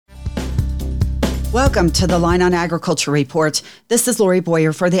Welcome to the Line on Agriculture Report. This is Lori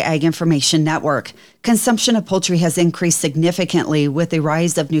Boyer for the Ag Information Network. Consumption of poultry has increased significantly with the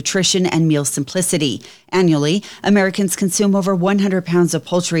rise of nutrition and meal simplicity. Annually, Americans consume over 100 pounds of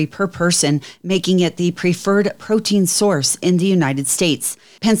poultry per person, making it the preferred protein source in the United States.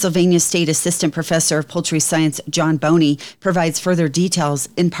 Pennsylvania State Assistant Professor of Poultry Science John Boney provides further details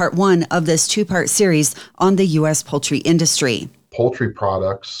in part one of this two-part series on the U.S. poultry industry. Poultry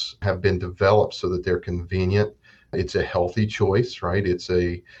products have been developed so that they're convenient. It's a healthy choice, right? It's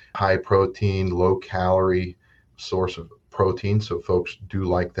a high protein, low calorie source of protein, so folks do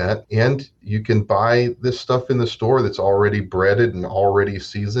like that. And you can buy this stuff in the store that's already breaded and already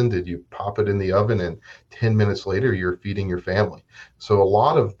seasoned, and you pop it in the oven and 10 minutes later you're feeding your family. So a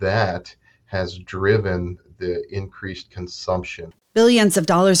lot of that has driven the increased consumption. Billions of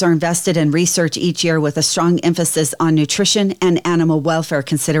dollars are invested in research each year with a strong emphasis on nutrition and animal welfare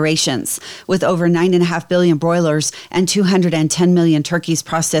considerations. With over 9.5 billion broilers and 210 million turkeys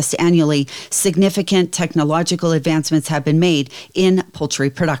processed annually, significant technological advancements have been made in poultry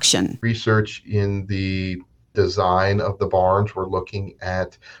production. Research in the design of the barns, we're looking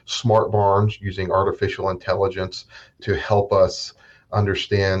at smart barns using artificial intelligence to help us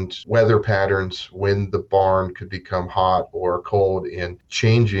understand weather patterns, when the barn could become hot or cold, and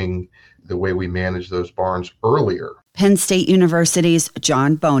changing the way we manage those barns earlier. Penn State University's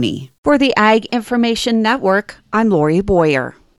John Boney. For the Ag Information Network, I'm Lori Boyer.